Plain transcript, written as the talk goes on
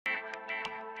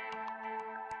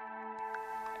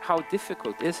how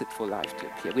difficult is it for life to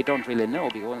appear? We don't really know,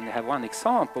 we only have one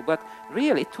example, but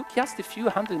really it took just a few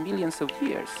hundred millions of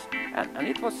years, and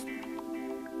it was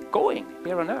going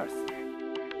here on Earth.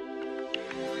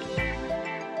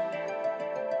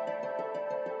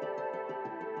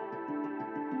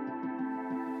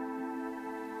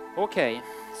 Okay,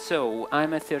 so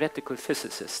I'm a theoretical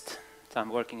physicist. So I'm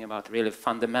working about really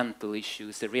fundamental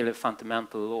issues, the really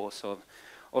fundamental laws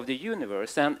of the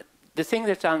universe. And the thing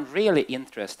that I'm really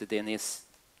interested in is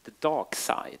the dark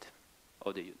side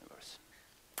of the universe.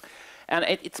 And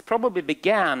it's probably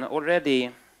began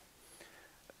already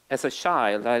as a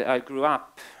child. I grew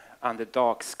up under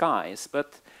dark skies,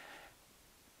 but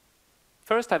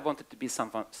first I wanted to be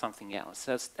something else.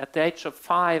 At the age of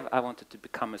 5, I wanted to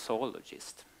become a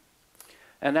zoologist.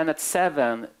 And then at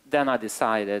 7, then I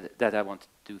decided that I wanted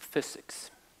to do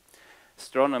physics.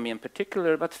 Astronomy in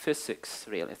particular, but physics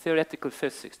really. Theoretical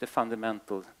physics, the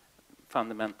fundamental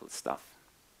stuff.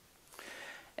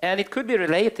 And it could be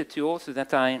related to also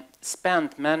that I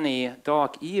spent many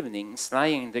dark evenings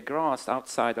lying in the grass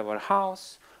outside of our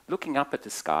house, looking up at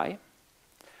the sky.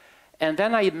 And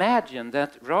then I imagined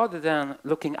that rather than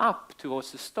looking up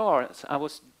towards the stars, I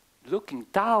was looking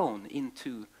down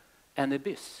into an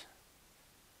abyss,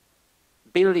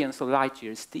 billions of light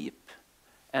years deep.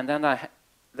 And then I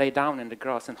lay down in the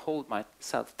grass and hold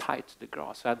myself tight to the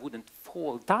grass so I wouldn't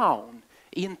fall down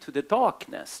into the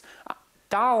darkness,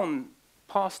 down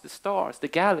past the stars, the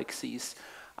galaxies,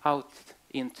 out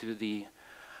into the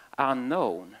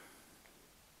unknown.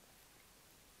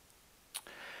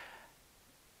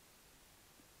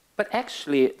 But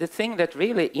actually, the thing that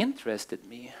really interested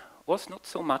me was not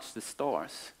so much the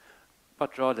stars,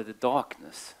 but rather the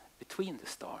darkness between the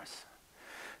stars.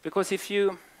 Because if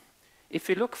you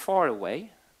look far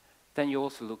away, then you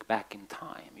also look back in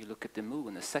time. You look at the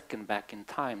moon, a second back in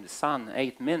time, the sun,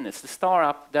 8 minutes, the star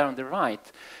up there on the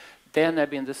right. Then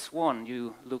in the Swan,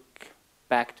 you look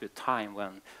back to a time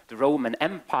when the Roman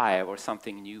Empire was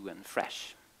something new and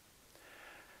fresh.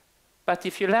 But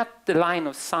if you let the line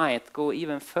of sight go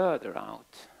even further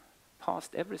out,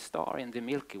 past every star in the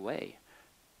Milky Way,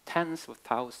 tens of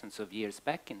thousands of years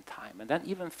back in time, and then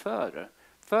even further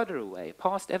away,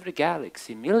 past every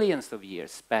galaxy, millions of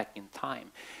years back in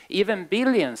time, even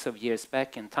billions of years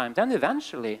back in time, then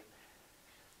eventually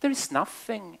there is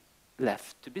nothing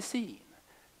left to be seen,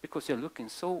 because you're looking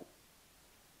so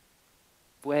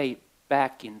way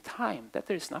back in time that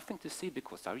there is nothing to see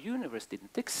because our universe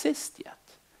didn't exist yet.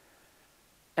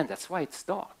 And that's why it's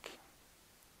dark.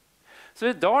 So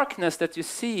the darkness that you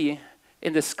see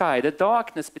in the sky, the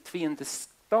darkness between the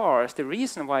stars, the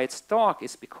reason why it's dark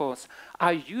is because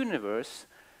our universe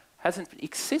hasn't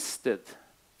existed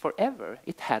forever.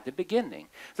 It had a beginning.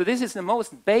 So this is the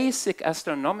most basic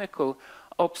astronomical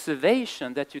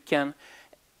observation that you can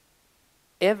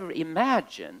ever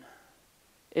imagine.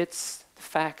 It's the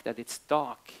fact that it's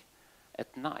dark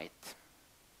at night.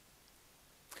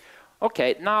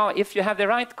 Okay, now if you have the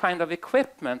right kind of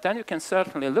equipment, then you can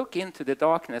certainly look into the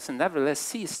darkness and nevertheless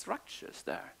see structures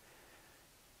there.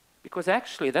 Because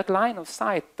actually that line of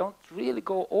sight don't really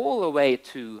go all the way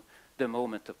to the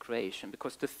moment of creation,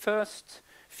 because the first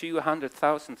few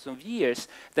 100,000 of years,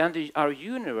 then our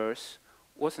universe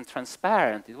wasn't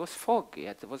transparent, it was foggy,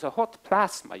 it was a hot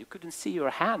plasma, you couldn't see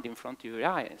your hand in front of your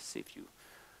eyes if you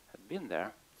had been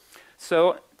there.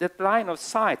 So that line of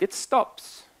sight, it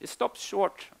stops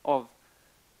short of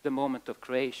the moment of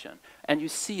creation. And you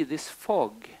see this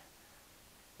fog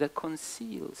that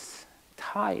conceals, it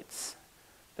hides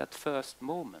that first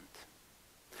moment.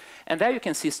 And there you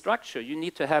can see structure. You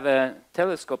need to have a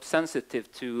telescope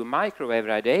sensitive to microwave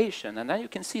radiation, and then you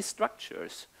can see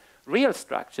structures, real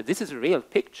structure. This is a real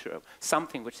picture of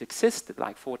something which existed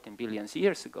like 14 billion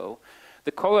years ago.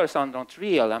 The colors are not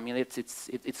real. I mean,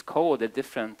 it's coded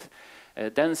different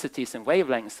densities and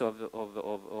wavelengths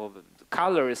of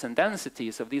colors and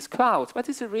densities of these clouds, but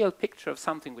it's a real picture of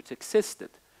something which existed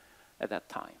at that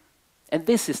time. And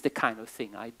this is the kind of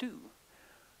thing I do.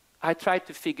 I try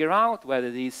to figure out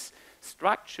whether these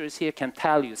structures here can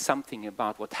tell you something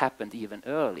about what happened even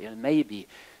earlier, maybe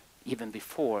even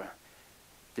before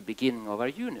the beginning of our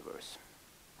universe.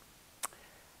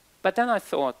 But then I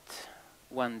thought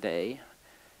one day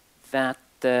that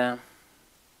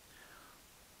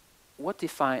what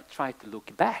if I try to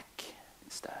look back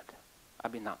instead?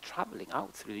 I've been now traveling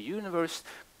out through the universe,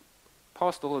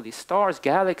 past all these stars,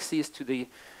 galaxies, to the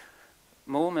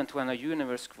moment when our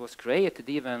universe was created,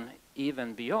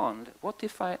 even beyond. What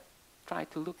if I try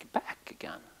to look back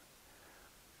again?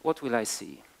 What will I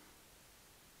see?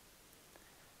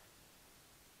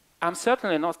 I'm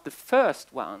certainly not the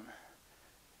first one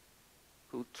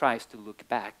who tries to look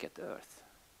back at Earth.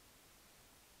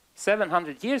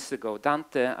 700 years ago,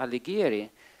 Dante Alighieri,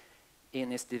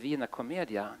 in his Divina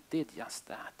Commedia, did just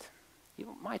that. He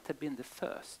might have been the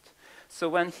first. So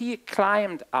when he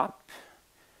climbed up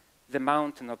the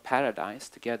mountain of paradise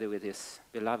together with his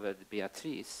beloved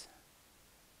Beatrice,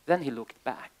 then he looked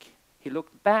back. He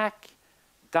looked back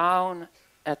down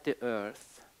at the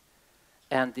earth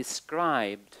and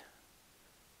described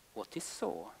what he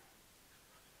saw.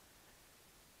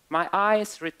 My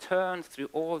eyes returned through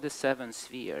all the 7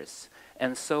 spheres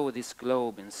and saw this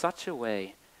globe in such a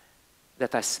way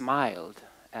that I smiled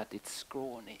at its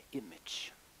scrawny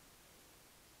image.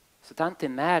 So Dante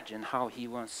imagined how he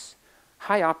was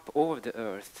high up over the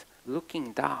earth,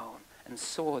 looking down, and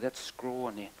saw that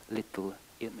scrawny little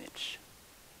image,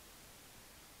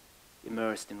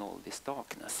 immersed in all this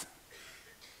darkness.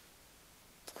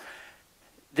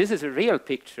 This is a real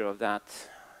picture of that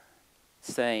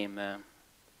same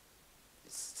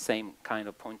kind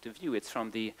of point of view. It's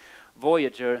from the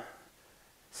Voyager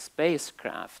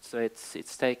spacecraft, so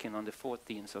it's taken on the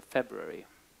 14th of February,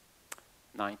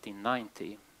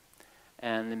 1990.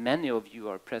 And many of you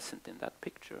are present in that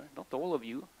picture. Not all of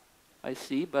you, I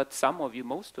see, but some of you,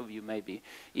 most of you maybe,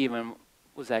 even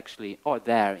are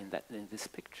there in this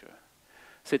picture.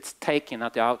 So it's taken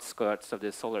at the outskirts of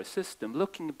the solar system,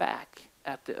 looking back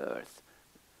at the Earth,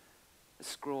 a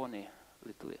scrawny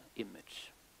little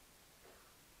image.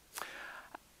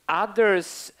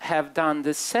 Others have done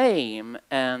the same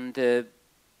and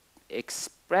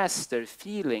expressed their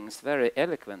feelings very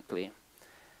eloquently.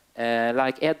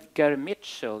 Like Edgar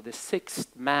Mitchell, the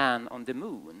 6th man on the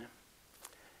moon.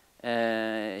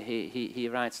 He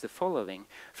writes the following: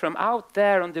 from out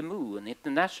there on the moon,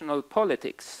 international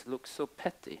politics looks so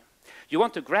petty. You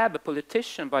want to grab a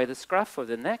politician by the scruff of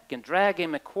the neck and drag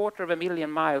him 250,000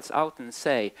 miles out and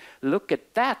say, look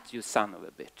at that, you son of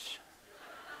a bitch.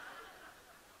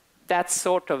 That's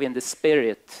sort of in the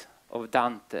spirit of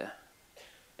Dante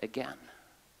again.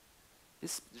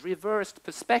 This reversed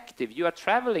perspective. You are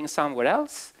traveling somewhere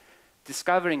else,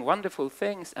 discovering wonderful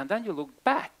things, and then you look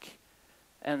back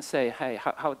and say, hey,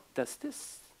 how does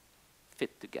this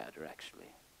fit together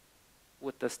actually?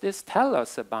 What does this tell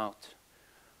us about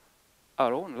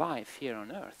our own life here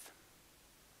on Earth?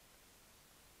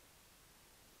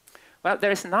 Well,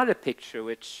 there is another picture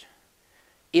which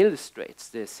illustrates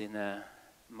this in a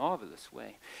marvelous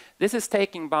way. This is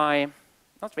taken by,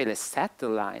 not really a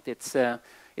satellite, it's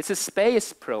a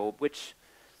space probe which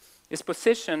is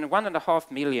positioned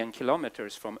 1.5 million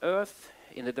kilometers from Earth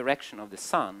in the direction of the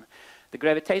Sun. The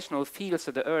gravitational fields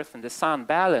of the Earth and the Sun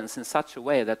balance in such a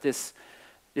way that this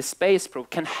space probe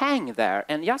can hang there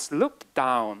and just look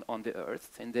down on the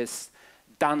Earth in this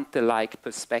Dante-like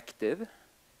perspective,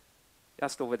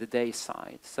 just over the day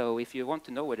side. So if you want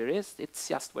to know where it is, it's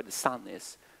just where the Sun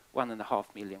is, 1.5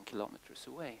 million kilometers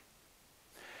away.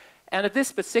 And at this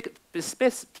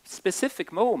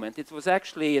specific moment, it was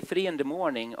actually 3 in the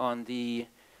morning on the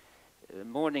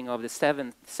morning of the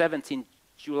 17th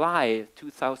July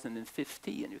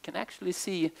 2015. You can actually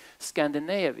see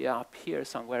Scandinavia up here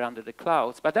somewhere under the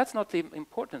clouds. But that's not the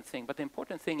important thing. But the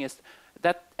important thing is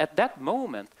that at that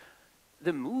moment,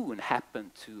 the moon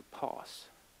happened to pass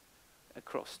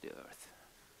across the Earth.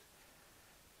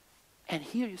 And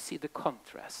here you see the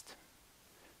contrast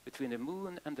between the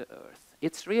moon and the Earth.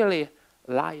 It's really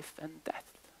life and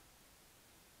death.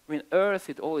 I mean, Earth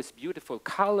with all its beautiful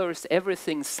colors,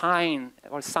 everything signs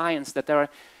that there are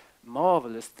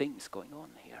marvelous things going on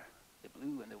here. The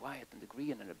blue and the white and the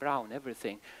green and the brown,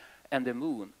 everything. And the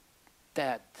moon,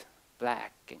 dead,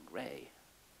 black and gray.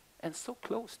 And so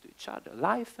close to each other,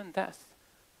 life and death,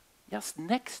 just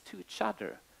next to each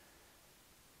other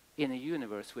in a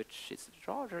universe which is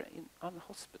rather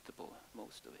unhospitable,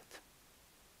 most of it.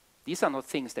 These are not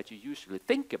things that you usually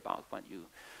think about when you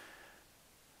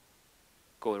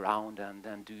go around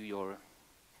and do your,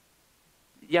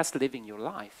 just living your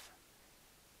life.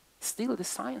 Still, the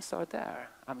signs are there.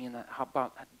 I mean, how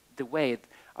about the way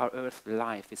our earthly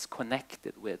life is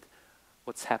connected with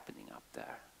what's happening up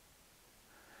there?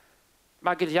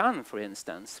 Magellan, for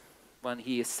instance, when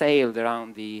he sailed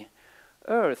around the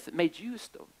Earth, made use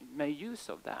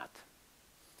of that.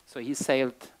 So he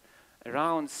sailed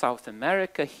around South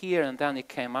America here, and then he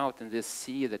came out in this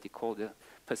sea that he called the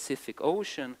Pacific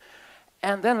Ocean.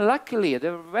 And then luckily,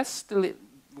 the westerly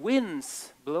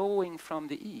winds blowing from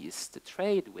the east, the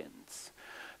trade winds,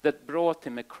 that brought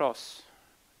him across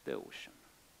the ocean.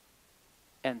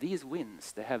 And these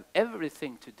winds, they have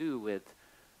everything to do with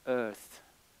Earth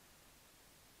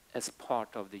as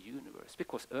part of the universe,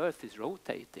 because Earth is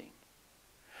rotating.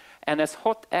 And as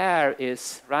hot air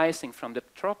is rising from the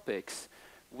tropics,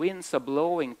 winds are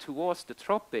blowing towards the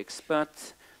tropics,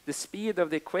 but the speed of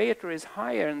the equator is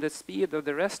higher than the speed of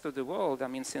the rest of the world. I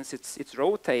mean, since it's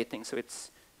rotating, so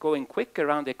it's going quicker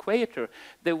around the equator,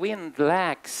 the wind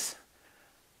lags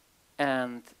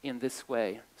and in this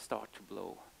way start to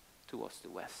blow towards the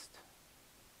west.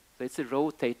 So it's a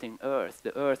rotating Earth.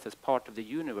 The Earth as part of the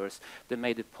universe that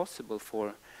made it possible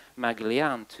for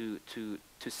Magellan to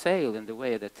sail in the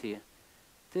way that he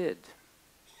did.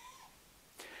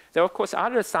 There are, of course,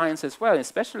 other signs as well,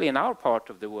 especially in our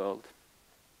part of the world.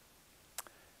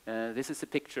 This is a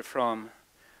picture from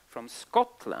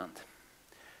Scotland.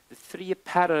 The 3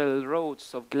 parallel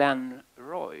roads of Glen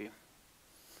Roy.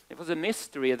 It was a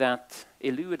mystery that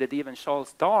eluded even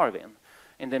Charles Darwin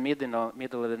in the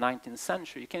middle of the 19th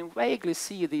century. You can vaguely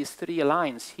see these 3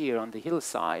 lines here on the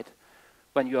hillside.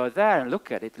 When you are there and look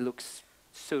at it, it looks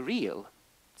surreal.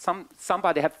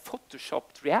 Somebody had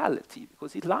photoshopped reality,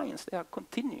 because these lines, they are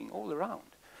continuing all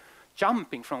around,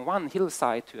 jumping from one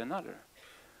hillside to another.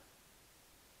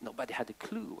 Nobody had a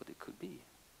clue what it could be.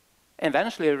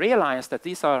 Eventually I realized that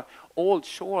these are old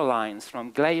shorelines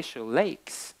from glacial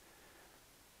lakes.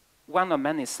 One of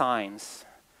many signs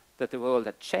that the world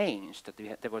had changed,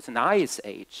 that there was an ice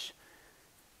age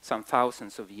some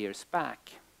thousands of years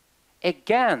back.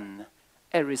 Again,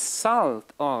 a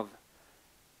result of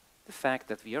the fact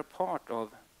that we are part of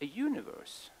a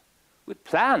universe with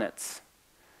planets,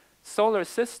 solar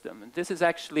system. And this is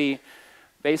actually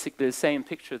basically the same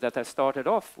picture that I started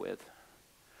off with.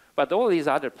 But all these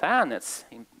other planets,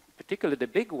 in particular the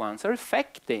big ones, are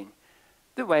affecting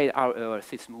the way our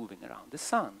Earth is moving around the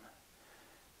sun.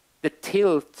 The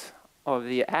tilt of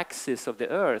the axis of the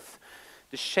Earth,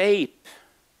 the shape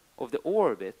of the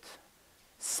orbit,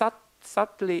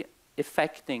 subtly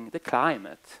affecting the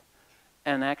climate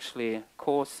and actually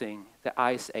causing the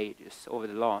ice ages over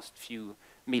the last few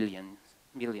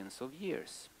millions of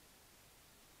years.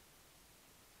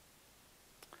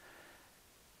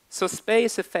 So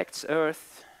space affects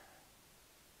Earth,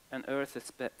 and Earth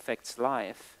affects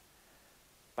life,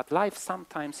 but life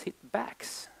sometimes hit back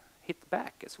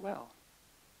as well.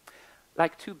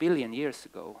 Like 2 billion years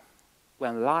ago,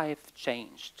 when life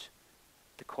changed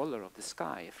the color of the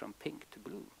sky from pink to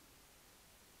blue.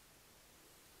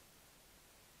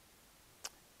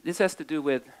 This has to do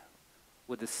with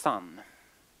the sun.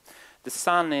 The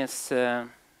sun is a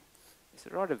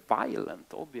rather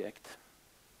violent object.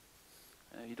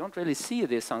 You don't really see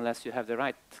this unless you have the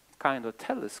right kind of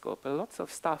telescope. There are lots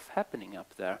of stuff happening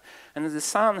up there. And the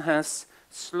sun has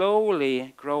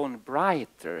slowly grown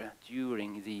brighter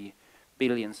during the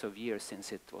billions of years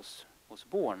since it was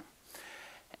born.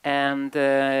 And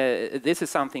this is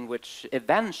something which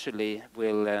eventually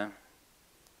will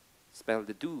spell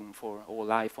the doom for all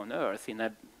life on Earth.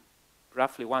 In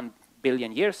roughly 1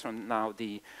 billion years from now,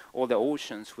 all the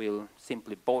oceans will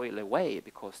simply boil away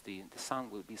because the sun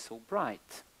will be so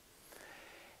bright.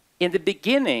 In the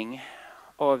beginning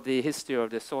of the history of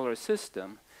the solar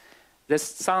system, the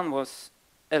sun was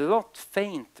a lot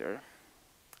fainter,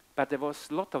 but there was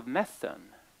a lot of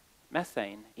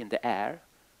methane in the air.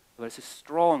 There was a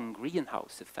strong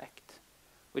greenhouse effect,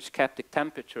 which kept the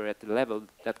temperature at the level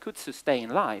that could sustain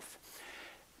life.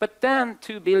 But then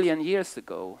 2 billion years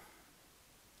ago,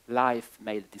 life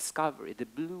made a discovery. The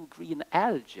blue-green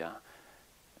algae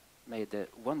made a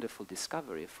wonderful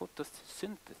discovery,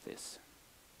 photosynthesis.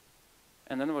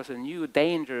 And then there was a new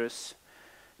dangerous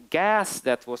gas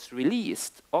that was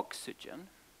released, oxygen.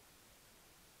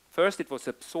 First it was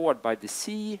absorbed by the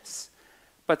seas,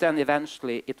 but then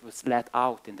eventually it was let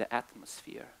out in the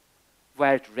atmosphere,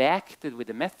 where it reacted with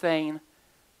the methane,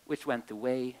 which went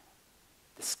away.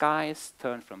 The skies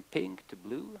turned from pink to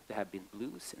blue. They have been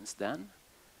blue since then.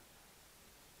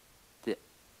 The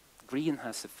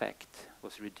greenhouse effect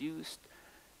was reduced,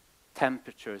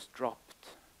 temperatures dropped,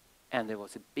 and there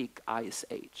was a big ice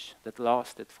age that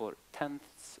lasted for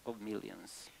tens of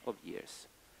millions of years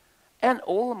and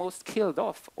almost killed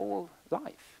off all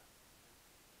life.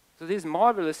 So this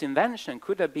marvelous invention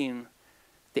could have been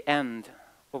the end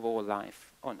of all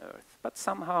life on Earth, but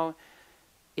somehow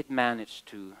it managed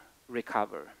to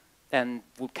recover, and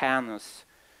volcanoes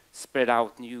spread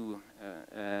out new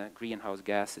greenhouse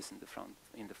gases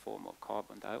in the form of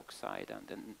carbon dioxide, and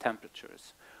then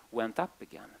temperatures went up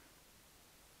again.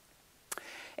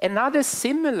 Another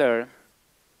similar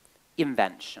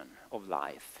invention of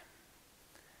life,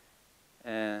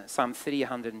 some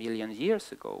 300 million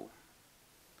years ago,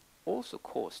 also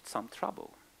caused some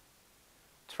trouble.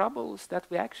 Troubles that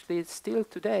we actually still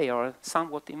today are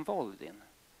somewhat involved in.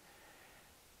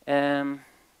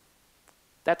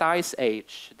 That ice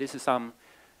age, this is some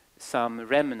some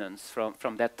remnants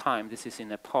from that time. This is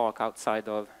in a park outside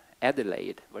of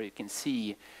Adelaide, where you can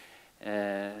see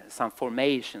some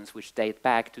formations which date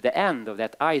back to the end of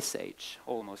that ice age,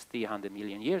 almost 300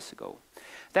 million years ago.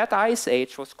 That ice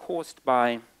age was caused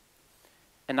by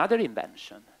another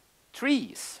invention,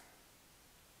 trees.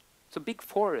 So big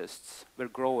forests were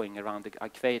growing around the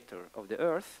equator of the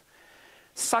Earth,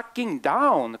 sucking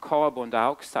down carbon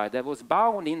dioxide that was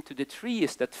bound into the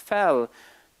trees that fell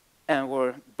and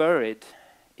were buried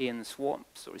in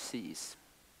swamps or seas.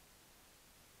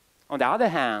 On the other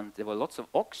hand, there were lots of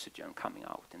oxygen coming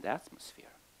out in the atmosphere.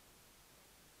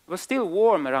 It was still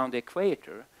warm around the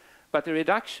equator, but the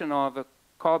reduction of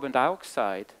carbon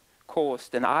dioxide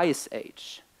caused an ice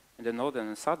age in the northern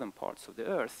and southern parts of the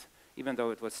Earth, even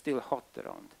though it was still hot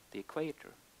around the equator.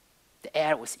 The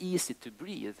air was easy to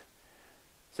breathe.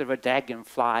 So there were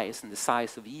dragonflies in the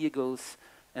size of eagles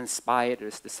and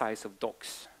spiders the size of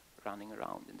dogs running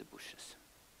around in the bushes.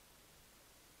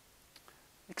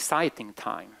 Exciting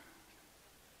time.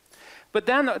 But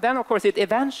then of course,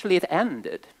 eventually it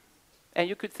ended. And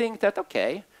you could think that,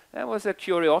 okay, that was a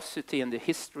curiosity in the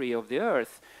history of the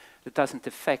Earth that doesn't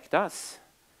affect us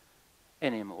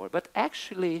anymore. But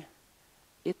actually,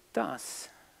 it does.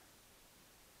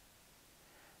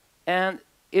 And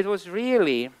it was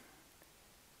really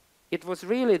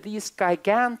these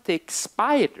gigantic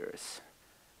spiders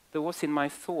that was in my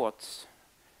thoughts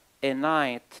a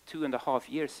night 2.5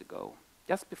 years ago,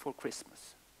 just before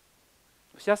Christmas.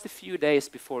 It was just a few days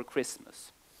before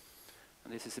Christmas.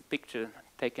 And this is a picture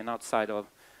taken outside of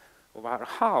our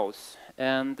house.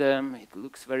 And it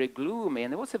looks very gloomy.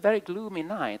 And it was a very gloomy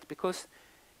night because,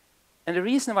 and the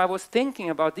reason why I was thinking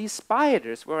about these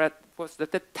spiders was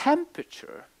that the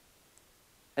temperature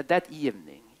at that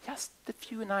evening, just a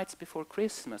few nights before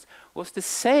Christmas, was the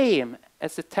same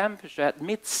as the temperature at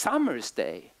Midsummer's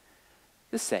Day,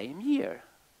 the same year,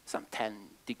 some 10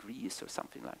 degrees or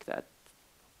something like that,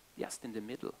 just in the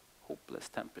middle, hopeless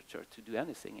temperature to do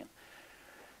anything in.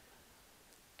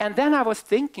 And then I was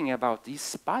thinking about these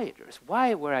spiders.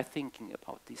 Why were I thinking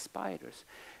about these spiders?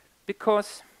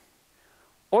 Because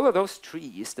all of those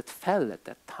trees that fell at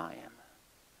that time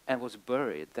and was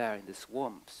buried there in the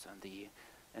swamps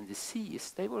and the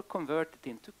seas, they were converted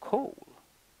into coal.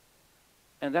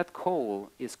 And that coal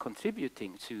is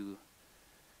contributing to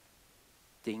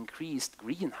the increased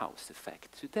greenhouse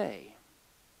effect today.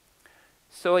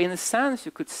 So in a sense,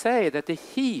 you could say that the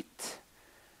heat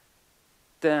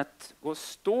that was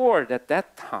stored at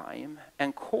that time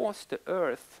and caused the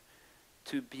Earth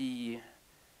to be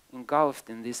engulfed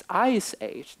in this ice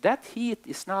age, that heat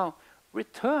is now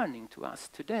returning to us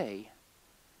today.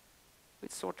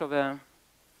 It's sort of a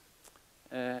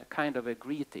kind of a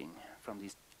greeting from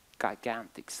these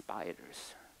gigantic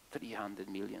spiders 300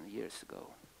 million years ago.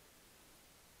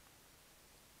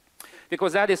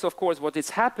 Because that is, of course, what is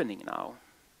happening now.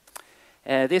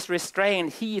 This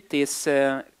restrained heat is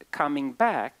coming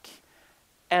back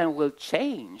and will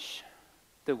change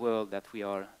the world that we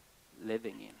are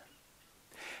living in.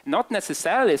 Not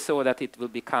necessarily so that it will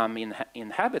become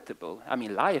inhabitable. I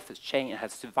mean, life has changed,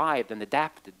 has survived and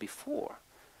adapted before.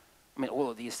 I mean, all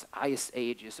of these ice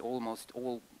ages, almost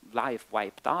all life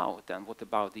wiped out. And what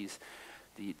about the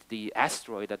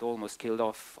asteroid that almost killed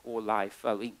off all life?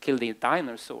 Well, it killed the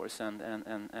dinosaurs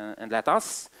and let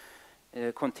us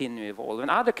continue evolve. And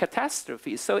other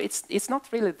catastrophes. So it's not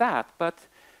really that, but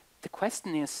the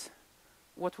question is,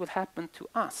 what will happen to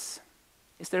us?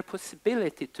 Is there a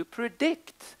possibility to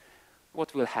predict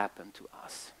what will happen to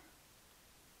us?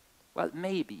 Well,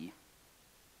 maybe.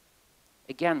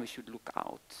 Again, we should look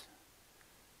out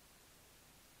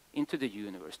into the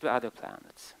universe, to other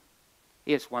planets.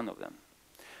 Here's one of them.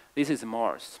 This is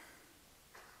Mars.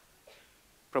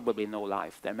 Probably no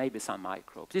life there, maybe some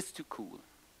microbes. It's too cool.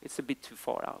 It's a bit too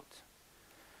far out.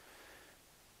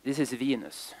 This is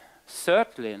Venus.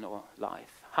 Certainly no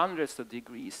life. Hundreds of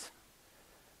degrees.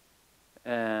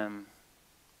 It's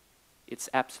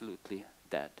absolutely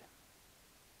dead.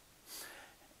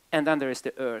 And then there is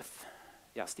the Earth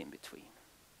just in between.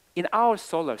 In our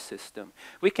solar system,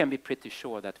 we can be pretty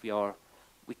sure that we are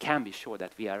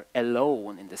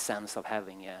alone in the sense of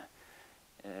having a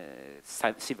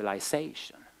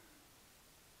civilization.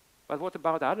 But what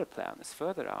about other planets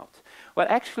further out? Well,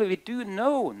 actually, we do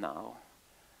know now.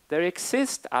 There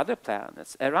exist other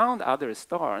planets around other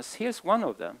stars. Here's one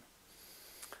of them.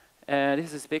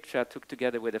 This is a picture I took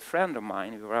together with a friend of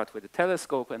mine. We were out with a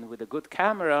telescope and with a good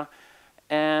camera.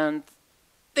 And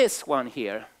this one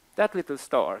here, that little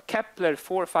star, Kepler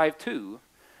 452,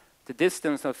 the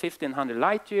distance of 1,500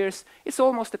 light years, it's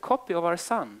almost a copy of our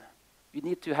sun. You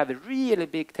need to have a really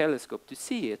big telescope to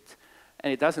see it.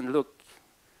 And it doesn't look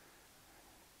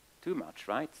too much,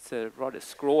 right? It's a rather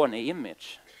scrawny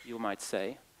image, you might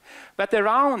say. But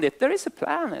around it, there is a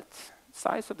planet,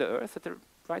 size of the Earth, at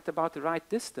right about the right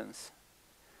distance.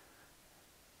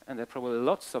 And there are probably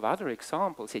lots of other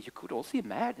examples. You could also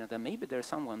imagine that maybe there's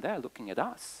someone there looking at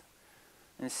us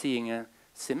and seeing a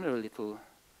similar little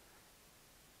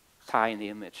tiny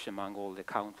image among all the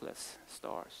countless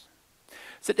stars.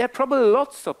 So there are probably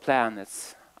lots of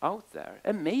planets out there,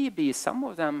 and maybe some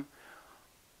of them,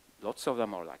 lots of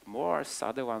them are like Mars,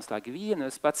 other ones like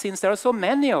Venus, but since there are so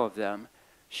many of them,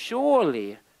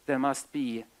 surely there must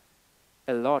be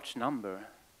a large number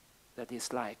that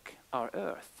is like our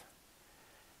Earth.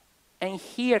 And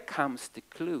here comes the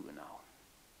clue now.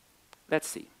 Let's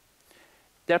see.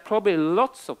 There are probably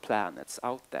lots of planets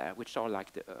out there which are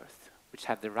like the Earth, which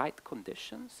have the right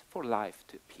conditions for life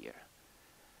to appear.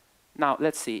 Now,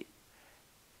 let's see.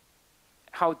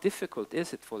 How difficult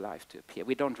is it for life to appear?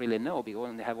 We don't really know. We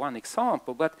only have one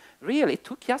example. But really, it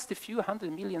took just a few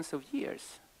hundred millions of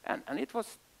years. And it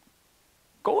was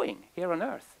going here on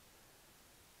Earth.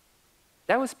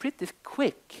 That was pretty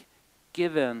quick,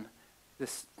 given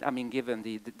this, given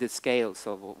the scales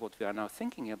of what we are now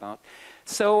thinking about.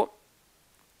 So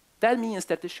that means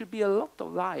that there should be a lot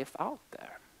of life out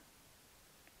there.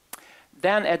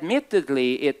 Then,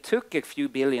 admittedly, it took a few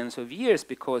billions of years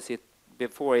before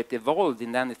it evolved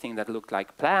in anything that looked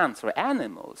like plants or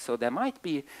animals. So there might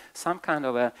be some kind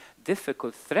of a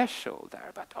difficult threshold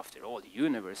there. But after all, the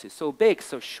universe is so big,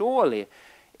 so surely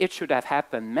it should have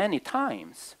happened many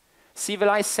times.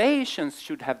 Civilizations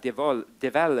should have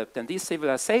developed, and these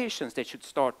civilizations, they should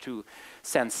start to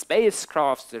send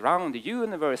spacecrafts around the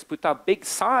universe, put up big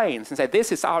signs and say,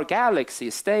 this is our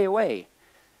galaxy, stay away.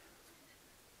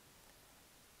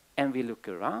 And we look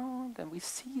around and we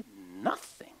see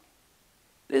nothing.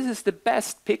 This is the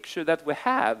best picture that we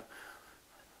have.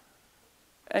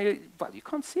 Well, you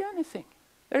can't see anything.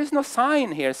 There is no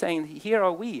sign here saying, here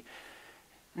are we.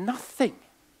 Nothing.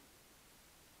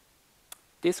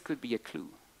 This could be a clue.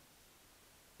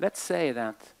 Let's say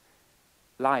that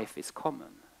life is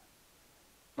common.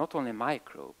 Not only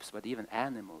microbes, but even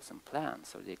animals and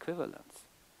plants are the equivalents.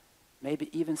 Maybe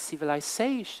even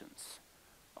civilizations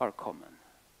are common.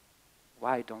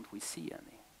 Why don't we see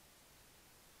any?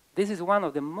 This is one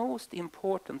of the most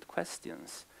important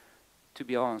questions to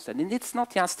be answered. And it's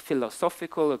not just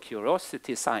philosophical or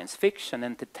curiosity, science fiction,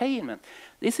 entertainment.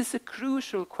 This is a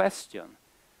crucial question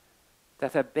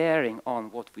that are bearing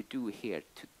on what we do here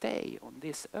today on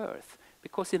this Earth.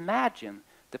 Because imagine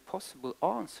the possible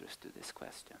answers to this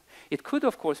question. It could,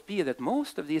 of course, be that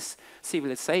most of these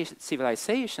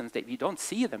civilizations, that we don't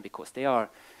see them because they are,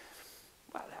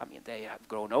 well, they have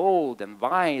grown old and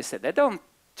wise, and they don't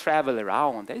travel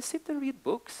around. They sit and read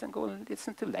books and go and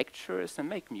listen to lectures and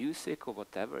make music or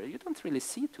whatever. You don't really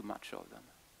see too much of them.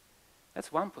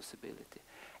 That's one possibility.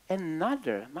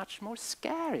 Another, much more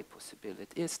scary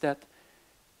possibility is that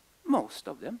most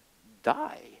of them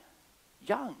die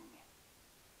young.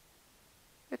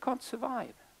 They can't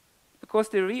survive because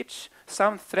they reach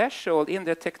some threshold in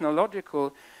their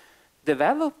technological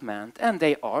development and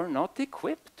they are not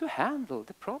equipped to handle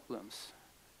the problems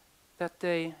that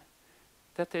they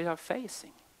are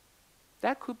facing.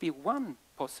 That could be one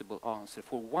possible answer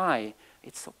for why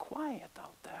it's so quiet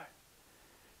out there.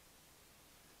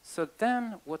 So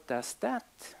then what does that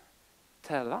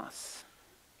tell us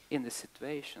in the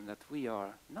situation that we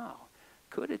are now?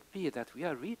 Could it be that we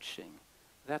are reaching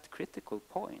that critical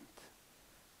point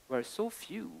where so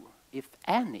few, if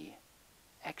any,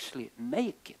 actually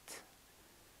make it?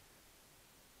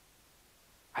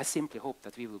 I simply hope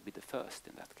that we will be the first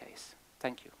in that case.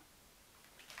 Thank you.